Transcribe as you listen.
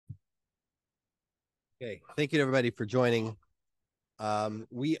Okay, thank you to everybody for joining.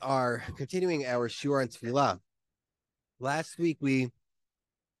 We are continuing our Shiur on Tefillah. Last week we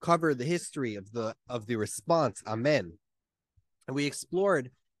covered the history of the response, Amen, and we explored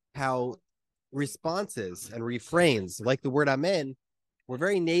how responses and refrains, like the word Amen, were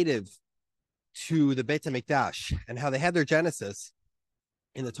very native to the Beit HaMikdash and how they had their genesis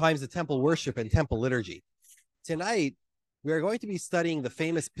in the times of temple worship and temple liturgy. Tonight, we are going to be studying the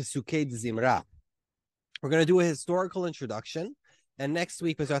famous Pesukei Zimra. We're going to do a historical introduction, and next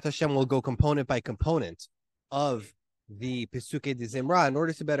week, Bezrat Hashem, will go component by component of the Pesukei de Zimra in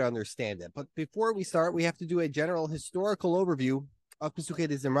order to better understand it. But before we start, we have to do a general historical overview of Pesukei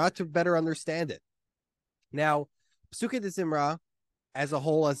de Zimra to better understand it. Now, Pesukei de Zimra, as a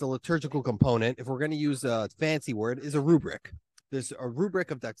whole, as a liturgical component, if we're going to use a fancy word, is a rubric. There's a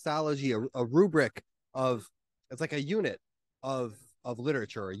rubric of doxology, a rubric of, it's like a unit of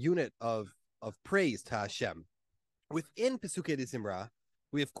literature, a unit of praise to Hashem. Within Pesukei de Zimra,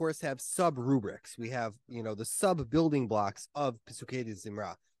 we of course have sub rubrics. We have, the sub building blocks of Pesukei de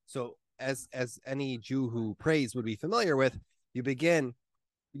Zimra. So as any Jew who prays would be familiar with, you begin,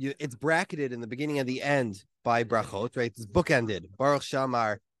 it's bracketed in the beginning and the end by brachot, right? It's bookended, Baruch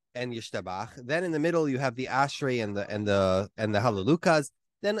Shamar and Yishtabach. Then in the middle you have the Ashrei and the Hallelujahs.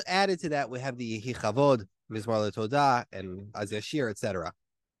 Then added to that we have the Yehi Chavod, Mizmor LeTodah, and Az Yashir, etc.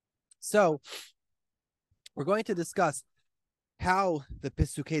 So we're going to discuss how the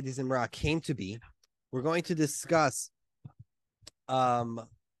Pesukei de Zimra came to be. We're going to discuss the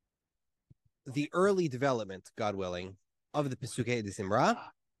early development, God willing, of the Pesukei de Zimra,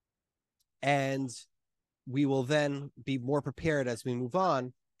 and we will then be more prepared as we move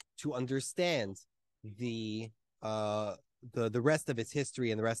on to understand the rest of its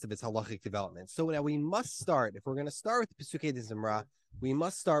history and the rest of its halachic development. So now we must start, if we're going to start with the Pesukei de Zimra, we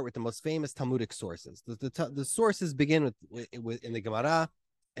must start with the most famous Talmudic sources. The sources begin with in the Gemara,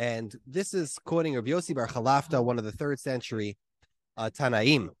 and this is quoting Rabbi Yose bar Chalafta, one of the 3rd century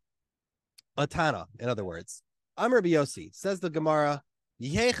Tanaim, Tanna, in other words. Rabbi Yose, says the Gemara,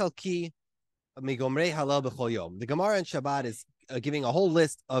 Yehei chalki migomrei halal b'chol yom. The Gemara in Shabbat is giving a whole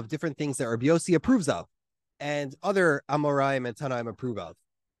list of different things that Rabbi Yose approves of, and other Amoraim and Tanaim approve of.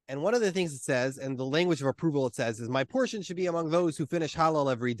 And one of the things it says, and the language of approval it says, is my portion should be among those who finish halal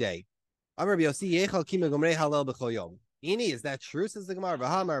every day. Is that true? Says the Gemara.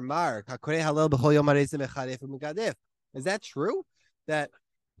 Is that true? That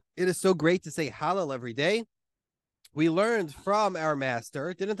it is so great to say halal every day? We learned from our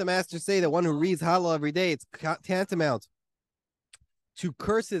master. Didn't the master say that one who reads halal every day, it's tantamount to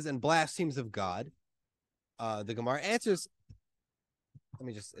curses and blasphemies of God? The Gemara answers, let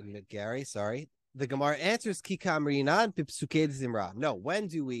me just admit, Gary, sorry. The Gemara answers, no, when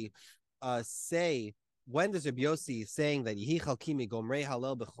do we say, when does Rabbi Yose saying that Yehi chalki migomrei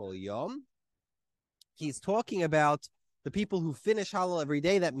halal b'chol yom? He's talking about the people who finish halal every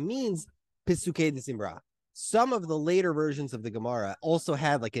day. That means Pesukei de Zimra. Some of the later versions of the Gemara also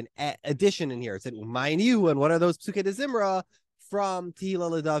had like an addition in here. It said Umaynu, and what are those Pesukei de Zimra? From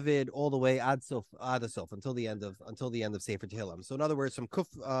Tehillah LeDavid all the way ad sof until the end of Sefer Tehillim. So in other words, from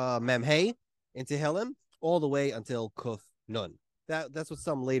Kuf Mem Hey in Tehillim all the way until Kuf Nun. That's what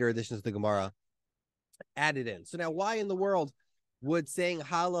some later editions of the Gemara added in. So now, why in the world would saying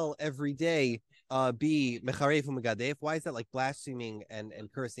Halal every day be Mecharef u'Megadef? Why is that like blaspheming and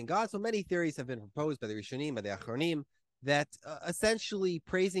cursing God? So many theories have been proposed by the Rishonim, by the Achronim, that essentially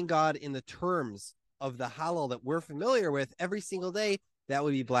praising God in the terms of the halal that we're familiar with every single day, that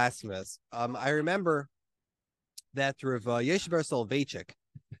would be blasphemous. I remember that Rav Yeshe bar Soloveitchik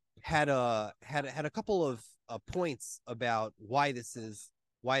had a couple of points about why this is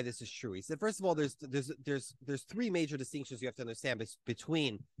true. He said, first of all, there's 3 major distinctions you have to understand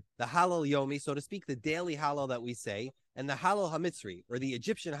between the halal yomi, so to speak, the daily halal that we say, and the halal hamitzri, or the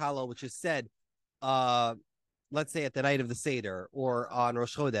Egyptian halal, which is said let's say at the night of the Seder, or on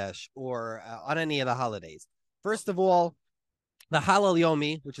Rosh Chodesh, or on any of the holidays. First of all, the Halal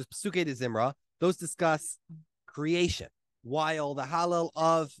Yomi, which is Pesukei de Zimra, those discuss creation, while the Halal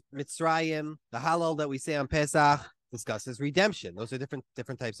of Mitzrayim, the Halal that we say on Pesach, discusses redemption. Those are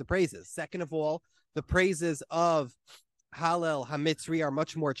different types of praises. Second of all, the praises of Halal Hamitzri are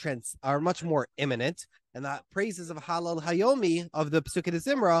much more imminent, and the praises of Halal Hayomi of the Pesukei de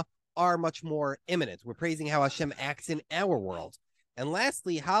Zimra are much more imminent. We're praising how Hashem acts in our world. And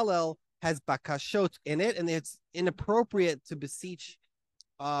lastly, Hallel has bakashot in it, and it's inappropriate to beseech.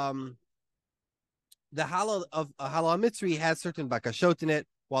 The Hallel of Hallel Mitzri has certain bakashot in it,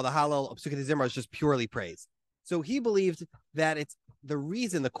 while the Hallel of Pesukei de Zimra is just purely praise. So he believed that it's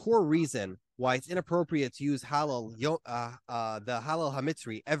the core reason why it's inappropriate to use Halal, the Halal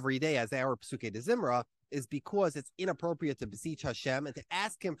Hamitzri every day as our Pesukei de Zimra is because it's inappropriate to beseech Hashem and to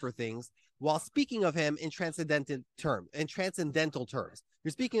ask him for things while speaking of him in transcendental terms.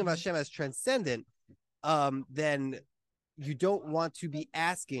 You're speaking of Hashem as transcendent, then you don't want to be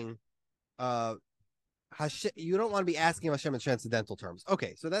asking Hashem, you don't want to be asking Hashem in transcendental terms.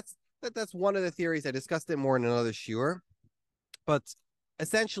 Okay, so that's one of the theories. I discussed it more in another shiur, but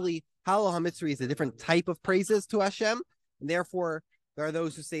essentially, Halal HaMitzri is a different type of praises to Hashem, and therefore there are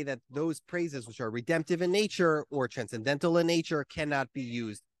those who say that those praises, which are redemptive in nature or transcendental in nature, cannot be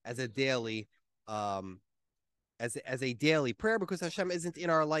used as a daily, as a daily prayer because Hashem isn't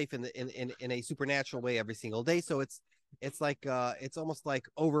in our life in a supernatural way every single day. So it's like it's almost like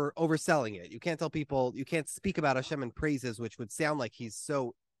overselling it. You can't tell people, you can't speak about Hashem in praises, which would sound like he's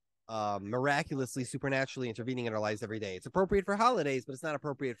so miraculously, supernaturally intervening in our lives every day. It's appropriate for holidays, but it's not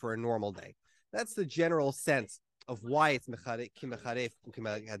appropriate for a normal day. That's the general sense of why it's mecharef.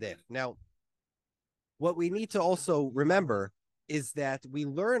 Now, what we need to also remember is that we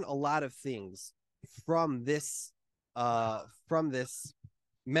learn a lot of things from this memra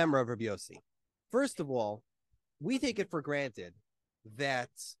of Rabbi Yossi. First of all, we take it for granted that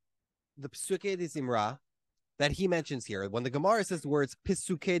the Pesukei de Zimra that he mentions here, when the Gemara says the words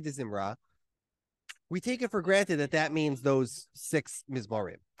Pesukei de Zimra, we take it for granted that that means those 6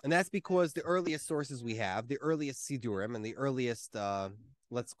 Mizmorim. And that's because the earliest sources we have, the earliest Sidurim and the earliest,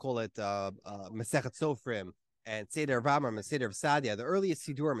 let's call it Masechet Sofrim and Seder Vamram and Seder Sadia, the earliest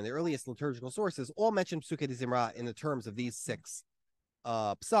Sidurim and the earliest liturgical sources all mention Pesukei de Zimra in the terms of these 6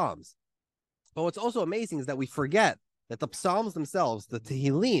 Psalms. But what's also amazing is that we forget that the Psalms themselves, the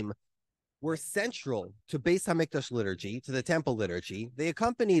Tehillim, were central to Beis HaMikdash liturgy, to the temple liturgy. They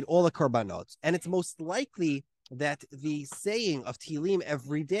accompanied all the korbanot, and it's most likely that the saying of Tehillim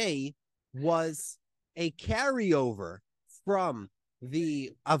every day was a carryover from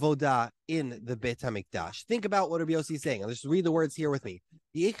the avodah in the Beit HaMikdash. Think about what Rabbi Yossi is saying. Let's just read the words here with me.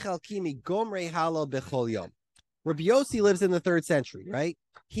 Rabbi Yossi lives in the 3rd century, right?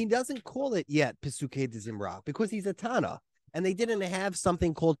 He doesn't call it yet Pesukei de Zimra because he's a Tanna, and they didn't have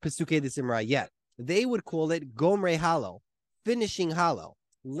something called Pesukei de Zimra yet. They would call it Gomrei Halal, finishing Halal.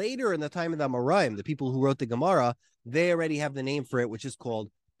 Later in the time of the Amoraim, the people who wrote the Gemara, they already have the name for it, which is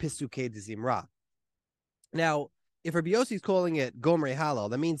called Pesukei de Zimra. Now, if Rabbi Yossi is calling it Gomrei Halal,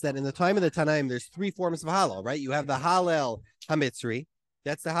 that means that in the time of the Tanaim, there's 3 forms of Halal, right? You have the Halal HaMitzri.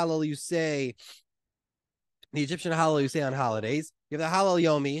 That's the Halal you say, the Egyptian Halal you say on holidays. You have the Halal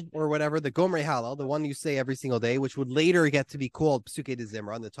Yomi, or whatever, the Gomrei Halal, the one you say every single day, which would later get to be called Pesukei de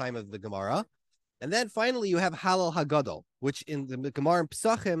Zimra in the time of the Gemara. And then finally, you have Halal Hagadol, which in the Gemara in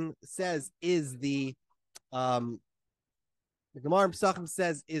Pesachim says is the Gemara in Pesachim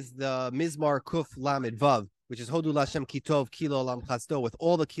says is the Mizmar Kuf Lamed Vav, which is Hodu Lashem Kitov Kilo Lam Chasto, with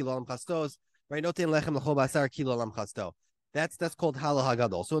all the Kilo Lam Chastos, right? Noten Lechem L'chol Basar Kilo Lam Chasto. That's called Halal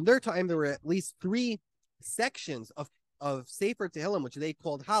Hagadol. So in their time, there were at least 3 sections of Sefer Tehillim, which they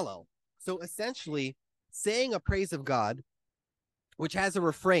called Halal. So essentially, saying a praise of God, which has a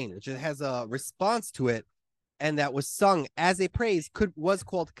refrain, which has a response to it, and that was sung as a praise, was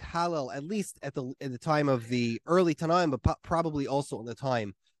called Halal, at least at the time of the early Tanaim, but probably also in the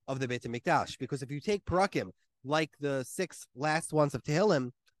time of the Beit HaMikdash. Because if you take Parakim, like the 6 last ones of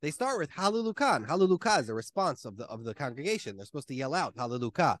Tehillim, they start with Hallelujah. Hallelujah is a response of the congregation. They're supposed to yell out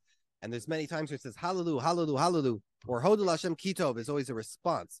Hallelujah. And there's many times where it says Hallelujah, Hallelujah, Hallelujah, or Hodel Hashem Kitov is always a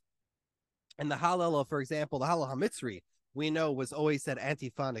response. And the Hallel, for example, the Halal HaMitzri, we know was always said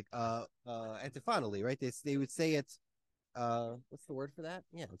antiphonally, right? They would say it, what's the word for that?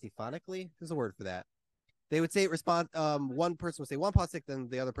 Yeah, antiphonically. There's a word for that. They would say it one person would say one pasuk, then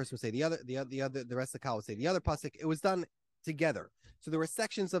the other person would say the rest of the Kal would say the other pasuk. It was done together. So there were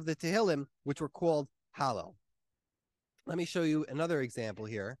sections of the Tehillim which were called Hallel. Let me show you another example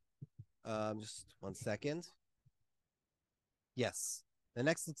here. Just one second. Yes. The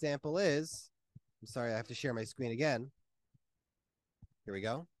next example is, I'm sorry, I have to share my screen again. Here we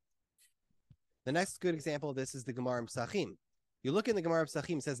go. The next good example of this is the Gemara in Pesachim. You look in the Gemara in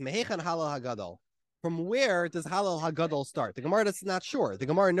Pesachim, it says, Mehechan Halal Hagadol. From where does Halal Hagadol start? The Gemara is not sure. The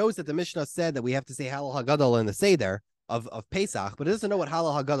Gemara knows that the Mishnah said that we have to say Halal Hagadol in the Seder of Pesach, but it doesn't know what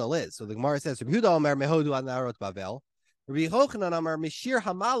Halal Hagadol is. So the Gemara says, Rabbi Yehuda Omer Mehodu ad Naharot Bavel. Rabbi Yochanan Amar Mishir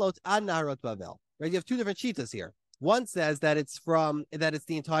Hamalot ad Naharot Bavel. Right? You have 2 different shitas here. One says that it's the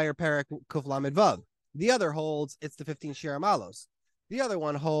entire Perek Kuf Lamed Vav. The other holds it's the 15 Shir Hamalos. The other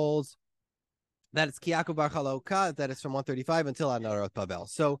one holds that it's Kiyaku Bar Chaloka, that it's from 135 until ad Naharot Bavel.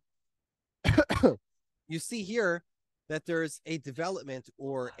 So you see here that there's a development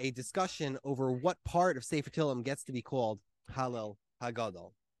or a discussion over what part of Sefer Tehillim gets to be called Hallel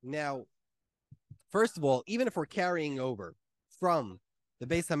Hagadol. Now, first of all, even if we're carrying over from the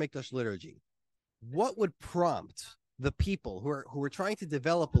Beis Hamikdash liturgy, what would prompt the people who are trying to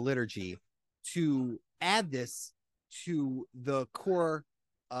develop a liturgy to add this to the core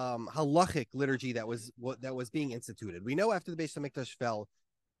halachic liturgy that was being instituted? We know after the Beis Hamikdash fell,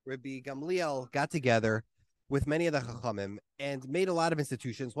 Rabbi Gamliel got together with many of the Chachamim and made a lot of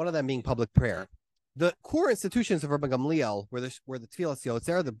institutions, one of them being public prayer. The core institutions of Rabbi Gamliel were the Tfilas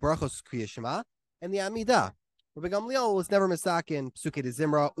Yotzer, the Brachos Kriya Shema, and the Amidah. Rabbi Gamliel was never misakin Pesukei de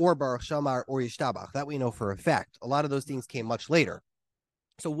Zimra or Baruch Shamar or Yishtabach. That we know for a fact. A lot of those things came much later.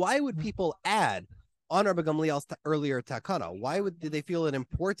 So why would people add on Rabbi Gamliel's earlier takana? Why did they feel it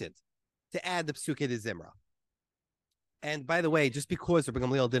important to add the Pesukei de Zimra? And by the way, just because Rabbi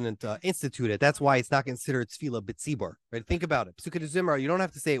Gamliel didn't institute it, that's why it's not considered tefillah b'tzibur, right? Think about it. Pesukei de Zimra, you don't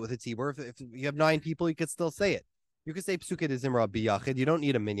have to say it with a tzibur. If you have 9 people, you could still say it. You could say Pesukei de Zimra b'yachid. You don't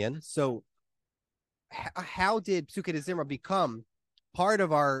need a minyan. So how did Pesukei de Zimra become part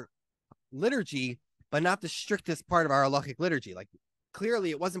of our liturgy, but not the strictest part of our halachic liturgy? Like,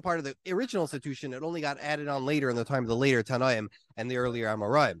 clearly, it wasn't part of the original institution. It only got added on later in the time of the later Tanaim and the earlier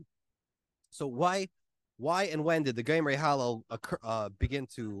Amoraim. So why and when did the Gomrei Hallel begin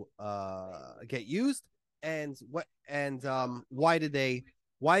to get used, and why did they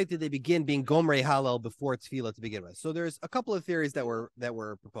begin being Gomrei Hallel before Tefillah to begin with? So there's a couple of theories that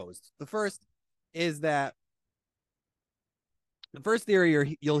were proposed. The first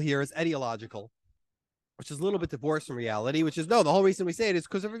theory you'll hear is ideological, which is a little bit divorced from reality, which is no, the whole reason we say it is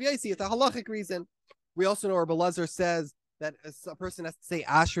because of Rav Yossi. It's a halachic reason. We also know Rabbi Elazar says that a person has to say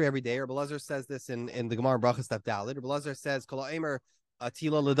Ashrei every day. Rabbi Elazar says this in the Gemara Brachas Daf Daled. Rabbi Elazar says, Kol ha'emer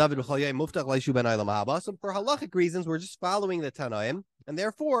tila l'David b'chol yom muftach le'yishu ben olam haba. So for halachic reasons, we're just following the Tanaim, and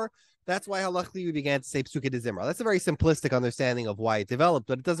therefore, that's why halachically we began to say Pesukei de Zimra. That's a very simplistic understanding of why it developed,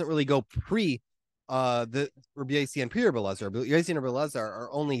 but it doesn't really go pre the Rabbi Yossi and pre Rabbi Elazar. Rabbi Yossi and Rabbi Elazar are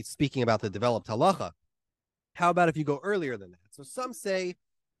only speaking about the developed halacha. How about if you go earlier than that? So some say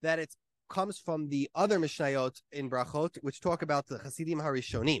that it comes from the other Mishnayot in Brachot, which talk about the Hasidim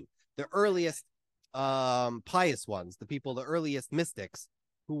Harishonim, the earliest pious ones, the earliest mystics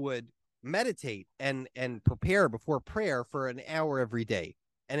who would meditate and prepare before prayer for an hour every day.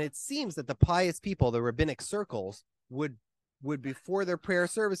 And it seems that the pious people, the rabbinic circles, would before their prayer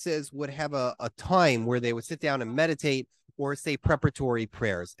services would have a time where they would sit down and meditate or say preparatory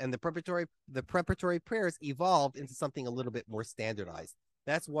prayers. And the preparatory prayers evolved into something a little bit more standardized.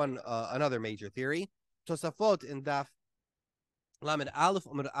 That's another major theory. Tosafot in Daf Lamed Aleph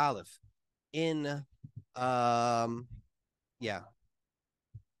Amud Aleph in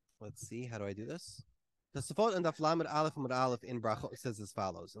let's see, how do I do this? Tosafot in Daf Lamed Aleph Amud Aleph in Brachot says as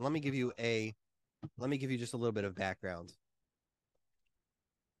follows. And let me give you just a little bit of background.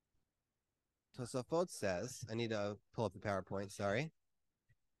 Tosafot says, I need to pull up the PowerPoint, sorry.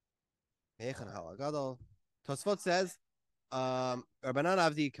 Tosafot says, Rabbanan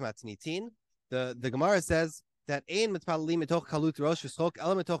Avdi Kamatznitin, the Gemara says that Ein mitpalalim mitoch kalut rosh v'schok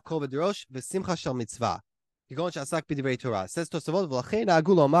ela mitoch koved rosh v'simcha shel mitzvah. Kigon she'asak b'divrei Torah. Says Tosafot v'lachein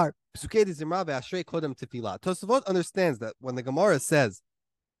na'agu lomar Pesukei de Zimra ve'ashrei kodem tefillah. Tosafot understands that when the Gemara says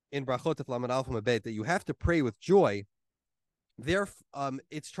in Brachot of Lamed Aleph Mabet that you have to pray with joy, there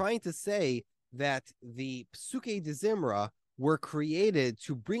it's trying to say that the Pesukei de Zimra were created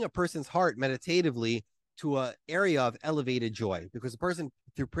to bring a person's heart meditatively to an area of elevated joy, because a person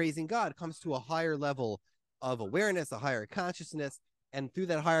through praising God comes to a higher level of awareness, a higher consciousness, and through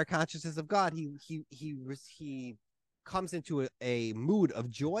that higher consciousness of God, he comes into a mood of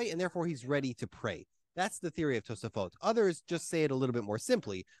joy, and therefore he's ready to pray. That's the theory of Tosafot. Others just say it a little bit more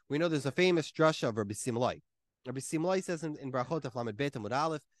simply. We know there's a famous drasha of Rabbi Simlai. Rabbi Simlai says in Brachot of Lamed Bet Amud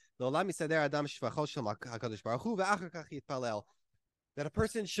Aleph, that a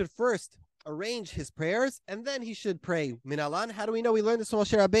person should first arrange his prayers and then he should pray. Minalan, how do we know? We learned this from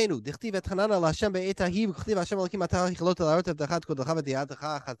Moshe Rabbeinu. Dichtiv et Tanna l'Hashem be'etahiv, dichtiv Hashem Elokim atah chilot al'arot avdachat kodecha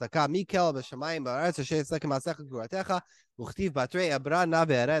v'diyatecha chazaka mikel b'shamayim ba'aretz asher yitzlakim ma'asech gvuratecha u'chtiv batrei abra na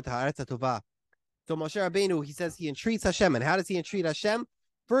ve'eret ha'aretz atova. So Moshe Rabbeinu, he says he entreats Hashem. And how does he entreat Hashem?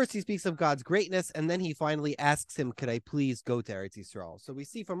 First, he speaks of God's greatness, and then he finally asks him, could I please go to Eretz Yisrael? So we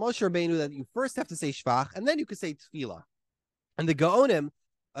see from Moshe Rabbeinu that you first have to say Shvach, and then you can say Tefillah. And the Gaonim,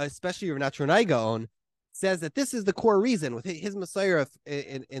 especially your Natronai Gaon, says that this is the core reason with his Messiah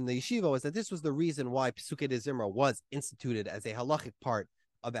in the yeshiva, was that this was the reason why Pesukei de Zimra was instituted as a halachic part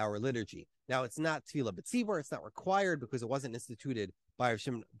of our liturgy. Now, it's not Tefillah B'tzibur, it's not required because it wasn't instituted by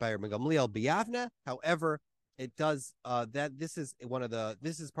Rabbi Gamliel B'Yavne. However, it does that this is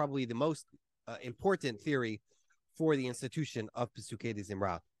probably the most important theory for the institution of Pesukei de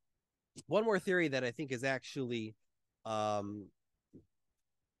Zimra. One more theory that I think is actually um,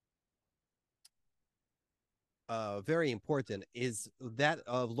 very important is that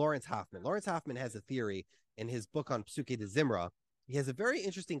of Lawrence Hoffman. Lawrence Hoffman has a theory in his book on Pesukei de Zimra. He has a very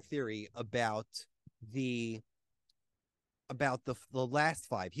interesting theory about the last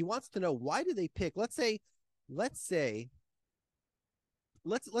five. He wants to know, why do they pick? Let's approach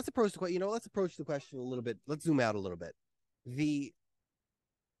the question. Let's approach the question a little bit. Let's zoom out a little bit.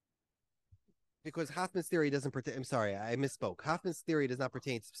 Because Hoffman's theory doesn't pertain. I'm sorry, I misspoke. Hoffman's theory does not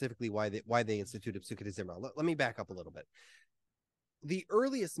pertain specifically why they instituted Pesukei de Zimra. Let me back up a little bit. The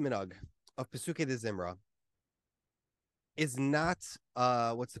earliest minhag of Pesukei de Zimra is not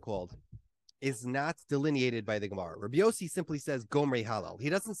what's it called? Is not delineated by the Gemara. Rabbi Yose simply says Gomrei Halal. He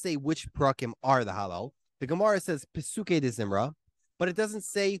doesn't say which prakim are the halal. The Gemara says Pesukei de Zimra, but it doesn't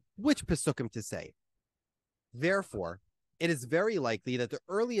say which pesukim to say. Therefore, it is very likely that the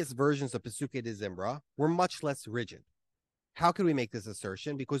earliest versions of Pesukei de Zimra were much less rigid. How can we make this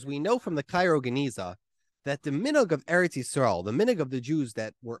assertion? Because we know from the Cairo Geniza that the minhag of Eretz Yisrael, the minhag of the Jews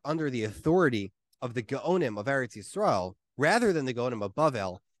that were under the authority of the Gaonim of Eretz Yisrael, rather than the Gaonim of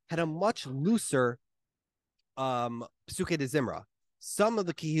Bavel, had a much looser Pesukei de Zimra. Some of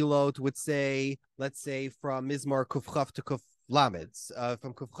the Kehilot would say, let's say, from Mizmar Kufchaf to Kuf Lamed,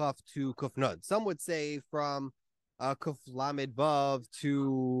 from Kufchaf to Kuf Nud. Some would say from Kuf Lamed Vav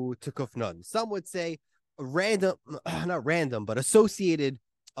to Kuf Nun. Some would say random, not random, but associated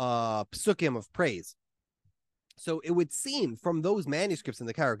psukim of praise. So it would seem from those manuscripts in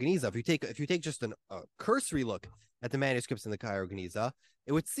the Cairo Geniza, if you take just a cursory look at the manuscripts in the Cairo Geniza,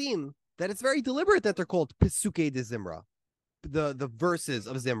 it would seem that it's very deliberate that they're called Pesukei de Zimra, the verses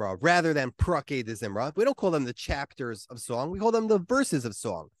of Zimra, rather than Prakei de Zimra. We don't call them the chapters of song; we call them the verses of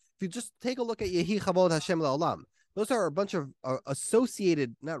song. If you just take a look at Yehi Chavod Hashem La'olam, those are a bunch of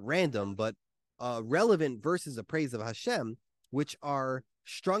associated, not random, but relevant verses of praise of Hashem, which are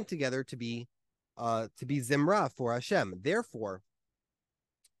strung together to be Zimra for Hashem. Therefore,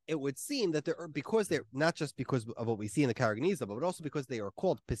 it would seem that because they're not just because of what we see in the Cairo Geniza, but also because they are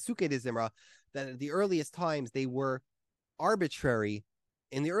called Pesukei de Zimra, that at the earliest times they were arbitrary.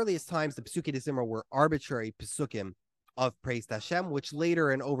 In the earliest times, the Pesukei de Zimra were arbitrary pesukim of praise to Hashem, which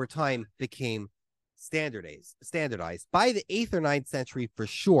later and over time became standardized. By the 8th or 9th century, for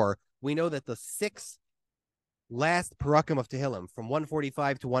sure, we know that the 6 last parakim of Tehillim, from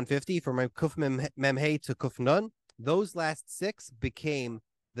 145 to 150, from Kuf Memhe to Kuf Nun, those last 6 became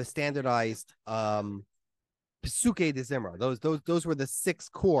the standardized Pesukei de Zimra. Those were the 6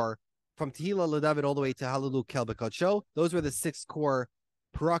 core, from Tehillah LeDavid all the way to Hallelu Kel B'Kodsho. Those were the 6 core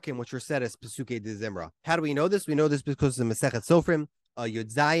parakim which were said as Pesukei de Zimra. How do we know this? We know this because of the Masechet Sofrim,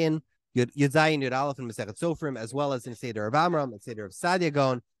 Yud Zayin, Yud Aleph, and Masechet Sofrim, as well as in Seder of Amram and Seder of Sadia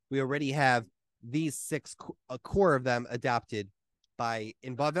Gaon. We already have these 6 core of them adopted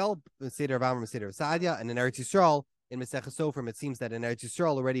in Bavel, Seder of Amram, Seder of Sadia, and in Eretz Yisrael. In Masechet Sofrim, it seems that in Eretz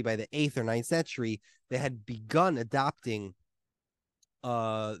Yisrael already by the 8th or 9th century, they had begun adopting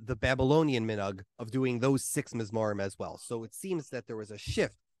the Babylonian minhag of doing those 6 mizmorim as well. So it seems that there was a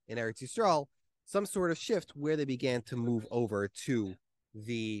shift in Eretz Yisrael, some sort of shift where they began to move over to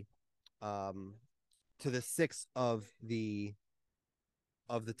the 6 of the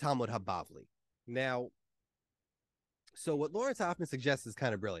Talmud Habavli. Now, so what Lawrence Hoffman suggests is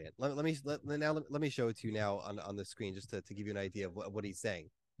kind of brilliant. Let me show it to you now on the screen, just to give you an idea of what he's saying.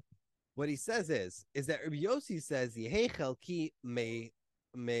 What he says is that Rabbi Yose says, the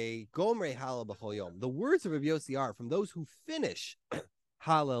words of Rabbi Yose are from those who finish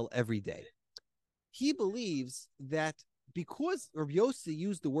Hallel every day. He believes that because Rabbi Yose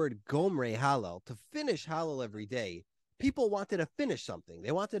used the word Gomrei Hallel to finish Hallel every day, people wanted to finish something.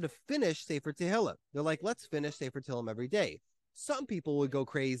 They wanted to finish Sefer Tehillim. They're like, let's finish Sefer Tehillim every day. Some people would go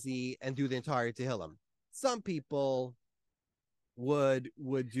crazy and do the entire Tehillim. Some people would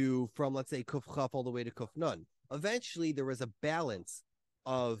do from, let's say, Kuf Chaf all the way to Kuf Nun. Eventually, there was a balance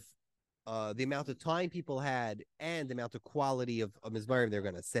of the amount of time people had and the amount of quality of Mizmarim they're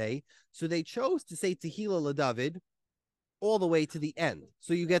going to say. So they chose to say Tehillah LeDavid all the way to the end.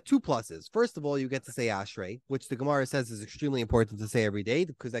 So you get 2 pluses. First of all, you get to say Ashrei, which the Gemara says is extremely important to say every day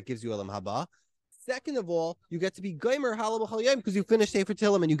because that gives you Elam Haba. Second of all, you get to be Gomer Halal B'Chol Yom because you finish Sefer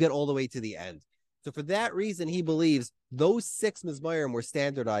Tehillim and you get all the way to the end. So for that reason, he believes those 6 Mizmarim were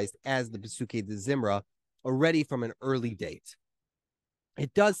standardized as the Pesukei de Zimra already from an early date.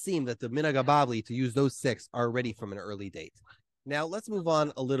 It does seem that the Minhag HaBavli to use those 6 are already from an early date. Now, let's move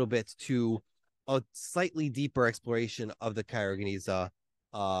on a little bit to a slightly deeper exploration of the Cairo Geniza,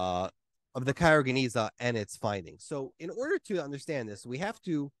 and its findings. So, in order to understand this, we have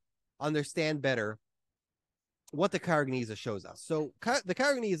to understand better what the Cairo Geniza shows us. So, the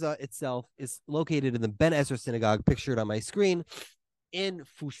Cairo Geniza itself is located in the Ben Ezra synagogue, pictured on my screen, in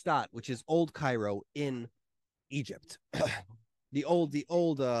Fustat, which is Old Cairo in Egypt. the old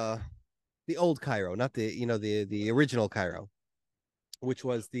Cairo, not the original Cairo, which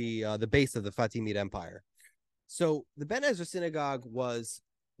was the base of the Fatimid Empire. So the Ben Ezra synagogue was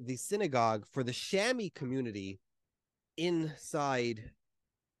the synagogue for the Shami community inside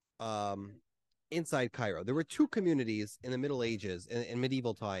inside Cairo. There were two communities in the Middle Ages, in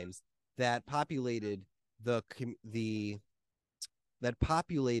medieval times, that populated the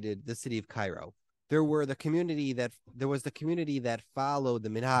city of Cairo. There was the community that followed the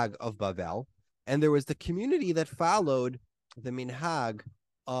minhag of Bavel, and there was the community that followed the minhag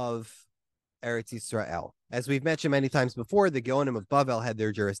of Eretz Yisrael. As we've mentioned many times before, the Geonim of Bavel had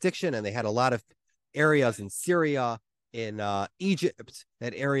their jurisdiction, and they had a lot of areas in Syria, in Egypt,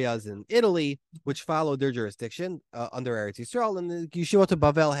 had areas in Italy, which followed their jurisdiction under Eretz Yisrael, and the Yeshivot of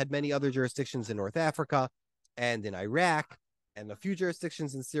Bavel had many other jurisdictions in North Africa and in Iraq, and a few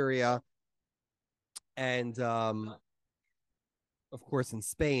jurisdictions in Syria, and of course in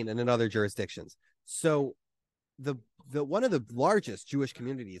Spain and in other jurisdictions. So the one of the largest Jewish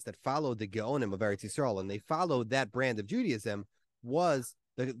communities that followed the Geonim of Eretz Yisrael, and they followed that brand of Judaism, was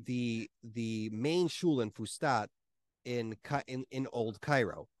the main shul in Fustat in Old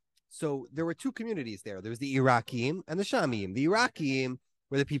Cairo. So there were two communities there. There was the Irakim and the Shamim. The Irakim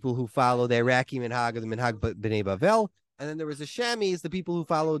were the people who followed the Iraqi minhag, or the minhag b'nei Bavel, and then there was the Shamis, the people who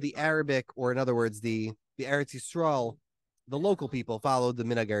followed the Arabic, or in other words, the Eretz Yisrael. The local people followed the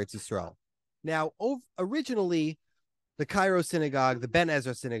minhag Eretz Yisrael. Now, originally, the Cairo synagogue, the Ben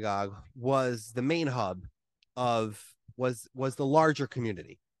Ezra synagogue, was the main hub was the larger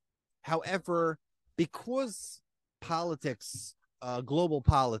community. However, because global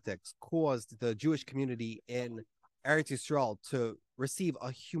politics caused the Jewish community in Eretz Yisrael to receive a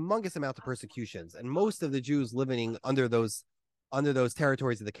humongous amount of persecutions, and most of the Jews living under those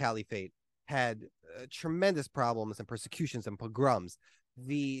territories of the Caliphate had tremendous problems and persecutions and pogroms.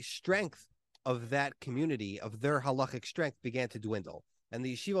 The strength of that community, of their halachic strength, began to dwindle, and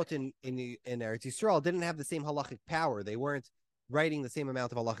the yeshivot in Eretz Yisrael didn't have the same halachic power. They weren't writing the same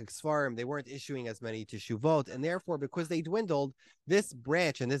amount of halachic svarim. They weren't issuing as many teshuvot, and therefore, because they dwindled, this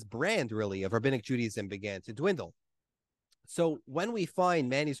branch and this brand really of rabbinic Judaism began to dwindle. So when we find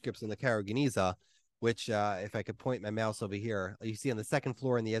manuscripts in the Cairo Geniza, which, if I could point my mouse over here, you see on the second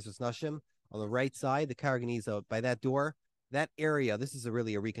floor in the Ezras Nashim, on the right side, the Cairo Geniza, by that door, that area, this is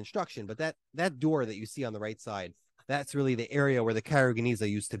really a reconstruction, but that door that you see on the right side, that's really the area where the Cairo Geniza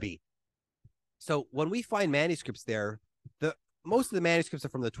used to be. So when we find manuscripts there, most of the manuscripts are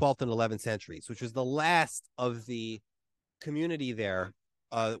from the 12th and 11th centuries, which was the last of the community there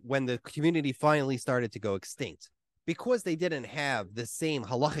when the community finally started to go extinct. Because they didn't have the same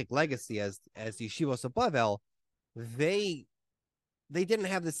halachic legacy as the yeshivos of Bavel, they didn't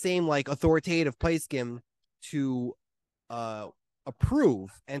have the same authoritative paiskim to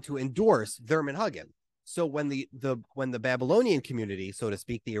approve and to endorse their minhagim. So when the Babylonian community, so to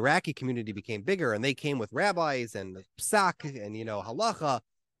speak, the Iraqi community became bigger, and they came with rabbis and psak and halacha,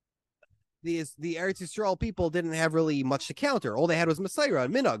 the Eretz Yisrael people didn't have really much to counter. All they had was Messiah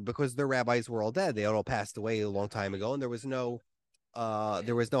and Minhag, because their rabbis were all dead. They all passed away a long time ago, and there was no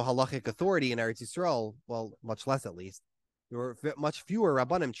halachic authority in Eretz Yisrael. Well, much less, at least. There were much fewer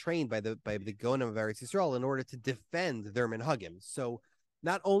rabbanim trained by the Gonim of Eretz Yisrael in order to defend their minhagim. So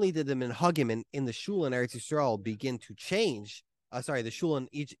not only did the minhagim in the shul in Eretz Yisrael begin to change, the shul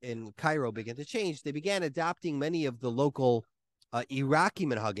in Cairo began to change, they began adopting many of the local Iraqi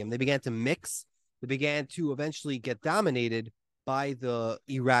minhagim. They began to mix. They began to eventually get dominated by the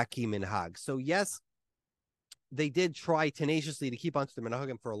Iraqi minhag. So yes, they did try tenaciously to keep onto the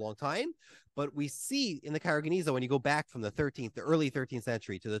minhagim for a long time, but we see in the Cairo Geniza, when you go back from the early 13th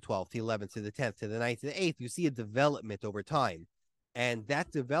century to the 12th, to the 11th, to the 10th, to the 9th, to the 8th, you see a development over time. And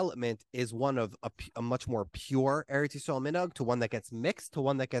that development is one of a much more pure Eretz Yisrael minhag to one that gets mixed, to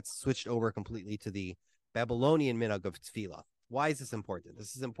one that gets switched over completely to the Babylonian minhag of tefillah. Why is this important?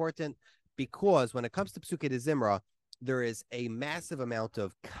 This is important because when it comes to Pesukei de Zimra, there is a massive amount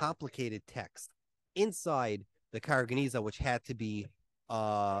of complicated text inside the Cairo Geniza, which had to be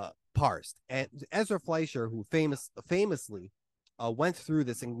parsed. And Ezra Fleischer, who famously went through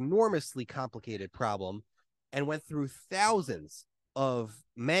this enormously complicated problem and went through thousands of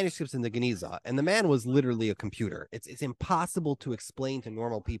manuscripts in the Geniza, and the man was literally a computer. It's impossible to explain to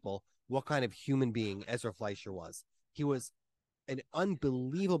normal people what kind of human being Ezra Fleischer was. He was an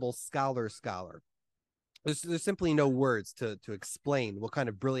unbelievable scholar. There's simply no words to explain what kind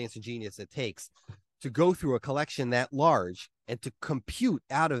of brilliance and genius it takes to go through a collection that large and to compute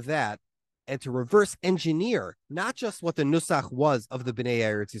out of that and to reverse engineer not just what the nusach was of the Bnei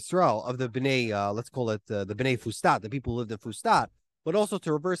Eretz Yisrael, of the Bnei, let's call it the Bnei Fustat, the people who lived in Fustat, but also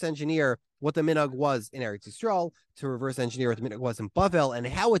to reverse engineer what the minhag was in Eretz Yisrael, to reverse engineer what the minhag was in Bavel, and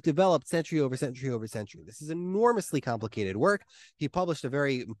how it developed century over century over century. This is enormously complicated work. He published a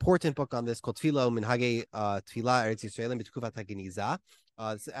very important book on this called Tefillah Minhagei Tefillah Eretz Yisraelim B'Tekufat HaGeniza.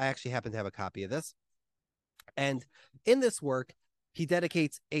 I actually happen to have a copy of this. And in this work, he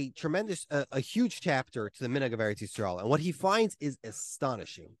dedicates a huge chapter to the minhag of Eretz Yisrael. And what he finds is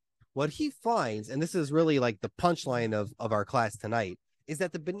astonishing. What he finds, and this is really like the punchline of our class tonight, is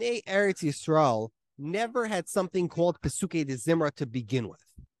that the Bnei Eretz Yisrael never had something called Pesukei de Zimra to begin with.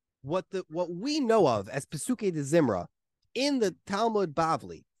 What we know of as Pesukei de Zimra in the Talmud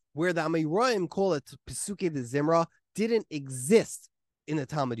Bavli, where the Amoraim call it Pesukei de Zimra, didn't exist in the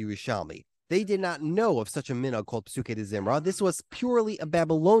Talmud Yerushalmi. They did not know of such a minhag called Pesukei de Zimra. This was purely a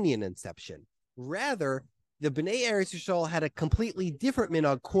Babylonian inception. Rather, the Bnei Eretz Yisrael had a completely different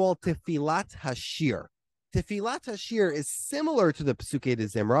minhag called Tefilat Hashir. Tefilat Hashir is similar to the Pesukei de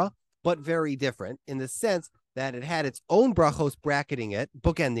Zimra, but very different in the sense that it had its own brachos bracketing it,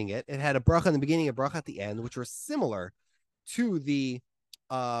 bookending it. It had a bracha in the beginning, a bracha at the end, which were similar to the,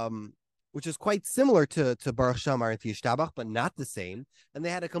 which is quite similar to Baruch Shamar and Tishtabach, but not the same. And they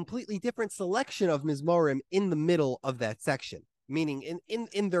had a completely different selection of Mizmorim in the middle of that section, meaning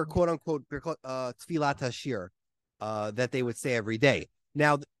in their quote-unquote Tfilat Hashir that they would say every day.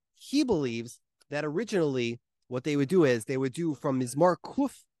 Now, he believes that originally what they would do is they would do from Mizmor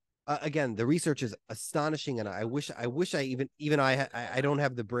Kuf. Again, the research is astonishing, and I wish I don't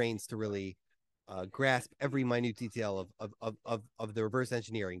have the brains to really grasp every minute detail of the reverse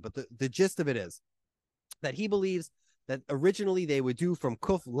engineering. But the gist of it is that he believes that originally they would do from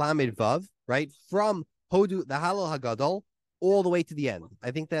Kuf Lamed Vav, right, from Hodu the Halal Hagadol all the way to the end.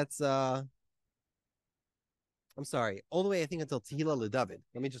 I think that's I'm sorry, all the way I think until Tehillah LeDavid.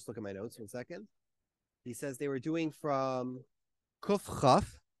 Let me just look at my notes 1 second. He says they were doing from Kuf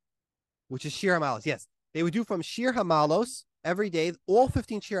Chaf, which is Shir Hamalos. Yes, they would do from Shir Hamalos every day, all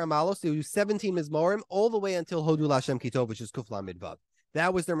 15 Shir Hamalos. They would do 17 Mizmorim all the way until Hodu Lashem Kitov, which is Kuf Lamed Vav.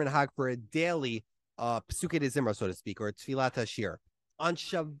 That was their minhag for a daily Pesukei de Zimra, so to speak, or Tfilat Hashir. On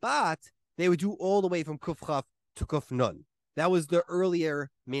Shabbat, they would do all the way from Kuf Chaf to Kuf Nun. That was the earlier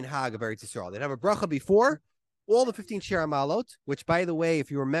minhag of Eretz Yisrael. They'd have a bracha before all the 15 Shir Hamalot, which, by the way,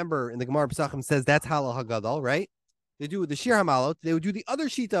 if you remember in the Gemara Pesachim says that's Halal Hagadol, right? They do the Shir Hamalot. They would do the other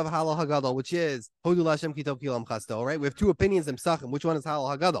shita of Halal Hagadol, which is Hodu Lashem Kitov Kilam Chasto, right? We have two opinions in Pesachim. Which one is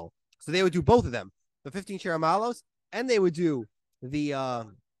Halal Hagadol? So they would do both of them, the 15 Shir Hamalos, and they would do the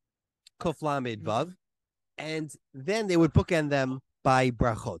Kuf Lamed Vav, and then they would bookend them by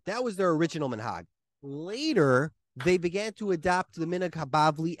brachot. That was their original minhag. Later, they began to adopt the minhag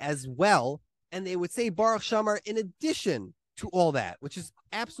habavli as well, and they would say Baruch Shamar in addition to all that, which is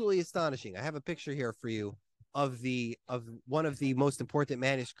absolutely astonishing. I have a picture here for you of one of the most important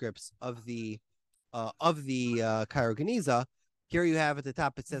manuscripts of the Cairo Geniza. Here you have at the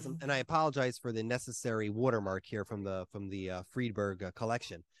top, it says, and I apologize for the necessary watermark here from the Friedberg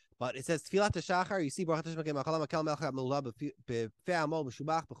collection. But it says Tfilat HaShachar. You see Baruch Hashem Machalam Akel Melcha Me'ula B'Fe'amol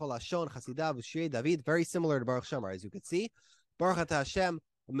B'Shubach B'Chol Hashon Chasidav V'Shirei David. Very similar to Baruch Shamar, as you can see. Baruch Hashem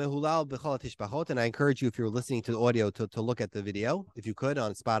Mehulal B'Chol HaTishbachot. And I encourage you, if you're listening to the audio, to look at the video, if you could,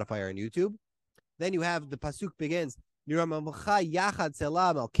 on Spotify or on YouTube. Then you have the pasuk begins Niramamcha Yachad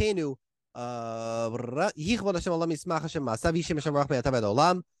Selah Malkenu Yichvod Hashem Olam Yismach Hashem Ma'asav Yishem Hashem Baruch Be'atav Ad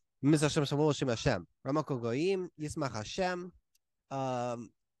Olam Miz Hashem Shavol Hashem Hashem Ramakol Goyim Yismach Hashem.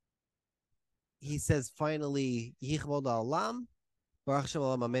 He says finally, Yichvod Olam, Baruch Hashem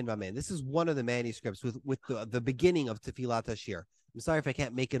Olam, Amen, Amen. This is one of the manuscripts with the beginning of Tefilat Hashir. I'm sorry if I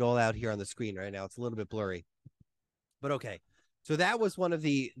can't make it all out here on the screen right now. It's a little bit blurry. But okay. So that was one of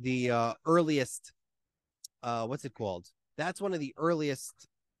the earliest, what's it called? That's one of the earliest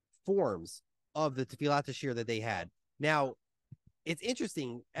forms of the Tefilat Hashir that they had. Now, it's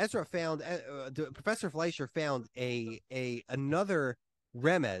interesting. Ezra found, Professor Fleischer found another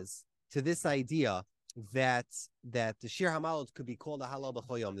remez to this idea that the Shir Hamalot could be called a Halal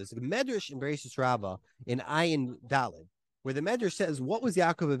B'Chol Yom. There's a Medrash in Bereshis Rabbah in Ayin Daled, where the Medrash says, what was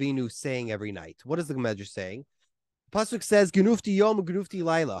Yaakov Avinu saying every night? What is the Medrash saying? Pasuk says, Genufti Yom, Genufti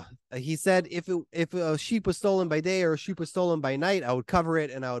Laila. He said, if a sheep was stolen by day or a sheep was stolen by night, I would cover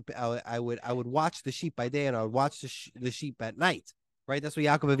it, and I would watch the sheep by day, and I would watch the sheep at night. right? That's what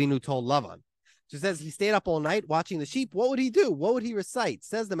Yaakov Avinu told Lavan. So it says he stayed up all night watching the sheep. What would he do? What would he recite?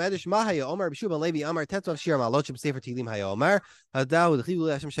 Says the Medrash Mahaya Omar B'Shuban Levi Omar Tetzov Shir Malochim Sefer Tilim Haya Omar Hadahu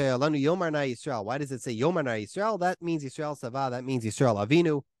D'Chivul Hashem Sheyalanu Yomar Na Yisrael. Why does it say Yomar Na Yisrael? That means Yisrael Sava. That means Yisrael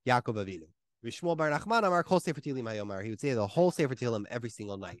Avinu, Yaakov Avinu. Rishmuel Bar Nachman Amar Kol Sefer Tilim Haya Omar. He would say the whole Sefer Tilim every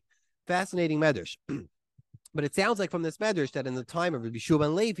single night. Fascinating Medrash. But it sounds like from this Medrash that in the time of Rabbi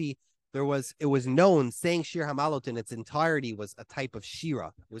Shuban Levi, it was known saying Shir Hamalot in its entirety was a type of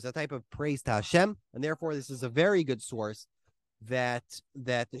Shira. It was a type of praise to Hashem, and therefore this is a very good source that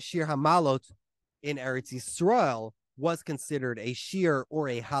the Shir Hamalot in Eretz Yisrael was considered a Shir or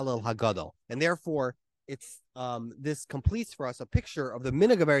a Halal Hagadol, and therefore it's this completes for us a picture of the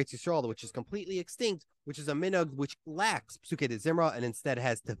minhag of Eretz Yisrael, which is completely extinct, which is a minhag which lacks Pesukei de Zimra and instead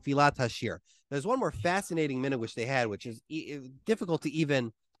has Tefilat Hashir. There's one more fascinating minhag which they had, which is difficult to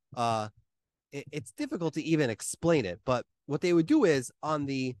even it's difficult to even explain it, but what they would do is in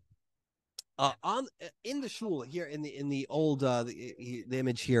the shul here in the old the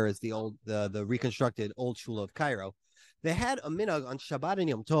image here is the reconstructed old shul of Cairo. They had a minhag on Shabbat and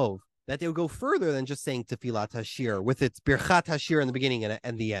Yom Tov that they would go further than just saying Tefilat Hashir with its Birchat Hashir in the beginning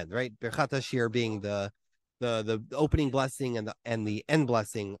and the end, right? Birchat Hashir being the opening blessing and the end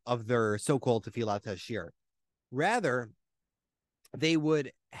blessing of their so-called Tefilat Hashir. Rather, they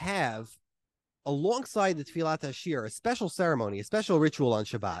would have, alongside the Tefilat Hashir, a special ceremony, a special ritual on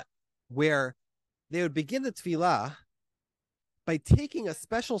Shabbat, where they would begin the Tefillah by taking a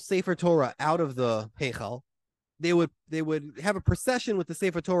special Sefer Torah out of the Heichal. They would have a procession with the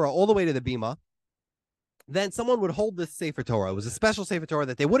Sefer Torah all the way to the Bima. Then someone would hold this Sefer Torah. It was a special Sefer Torah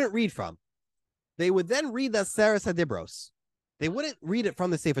that they wouldn't read from. They would then read the Saras HaDibros. They wouldn't read it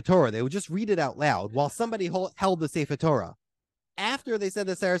from the Sefer Torah. They would just read it out loud while somebody held the Sefer Torah. After they said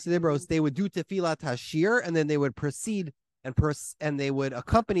the Saras HaDibros, they would do Tefilat Hashir, and then they would proceed and they would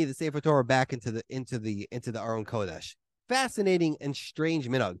accompany the Sefer Torah back into the Aron Kodesh. Fascinating and strange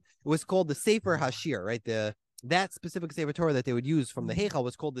minhag. It was called the Sefer Hashir, right? That specific Sefer Torah that they would use from the Heichal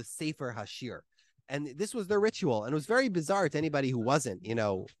was called the Sefer Hashir. And this was their ritual. And it was very bizarre to anybody who wasn't,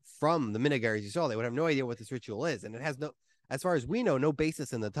 from the minhag Eretz Yisrael. They would have no idea what this ritual is. And it has as far as we know, no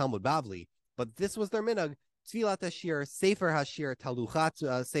basis in the Talmud Bavli. But this was their minhag. Tfilat Hashir, Sefer Hashir,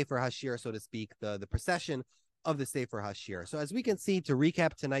 Taluchat Sefer Hashir, so to speak, the procession of the Sefer Hashir. So as we can see, to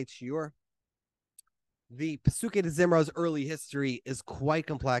recap tonight's shiur, the Pesukei de Zimra's early history is quite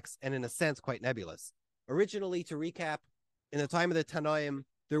complex and in a sense quite nebulous. Originally, to recap, in the time of the Tanoim,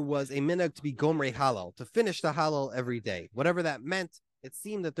 there was a minhag to be Gomrei Halal, to finish the Halal every day. Whatever that meant, it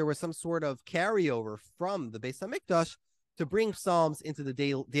seemed that there was some sort of carryover from the Beis HaMikdash to bring psalms into the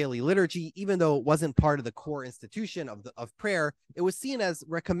daily liturgy, even though it wasn't part of the core institution of prayer. It was seen as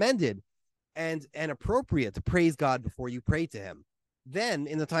recommended and appropriate to praise God before you pray to him. Then,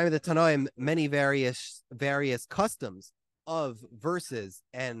 in the time of the Tanoim, many various customs of verses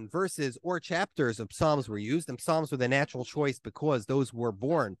or chapters of psalms were used, and psalms were the natural choice because those were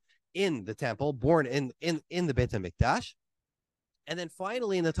born in the temple, born in the Beit HaMikdash. And then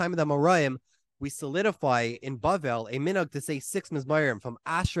finally, in the time of the Amoraim, we solidify in Bavel a minhag to say 6 Mizmarim from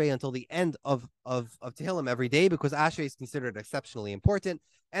Ashrei until the end of Tehillim every day, because Ashrei is considered exceptionally important,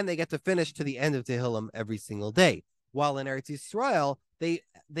 and they get to finish to the end of Tehillim every single day. While in Eretz Yisrael,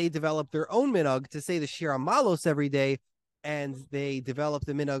 they developed their own minhag to say the Shir Malos every day, and they developed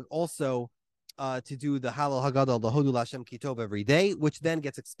the minhag also to do the Halal Hagadol, the Hodu Lashem Kitov every day, which then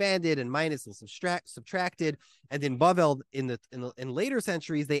gets expanded and minus and subtracted. And in Bavel, in later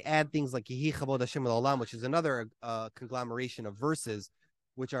centuries, they add things like Yehi Chavod Hashem Olam, which is another conglomeration of verses,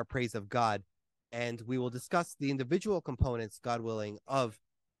 which are praise of God. And we will discuss the individual components, God willing, of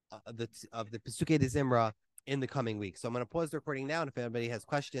the Pesukei de Zimra in the coming week. So I'm going to pause the recording now, and if anybody has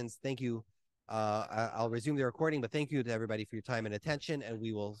questions, thank you. I'll resume the recording, but thank you to everybody for your time and attention, and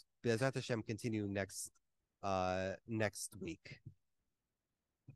we will, Be'ezrat Hashem, continue next week.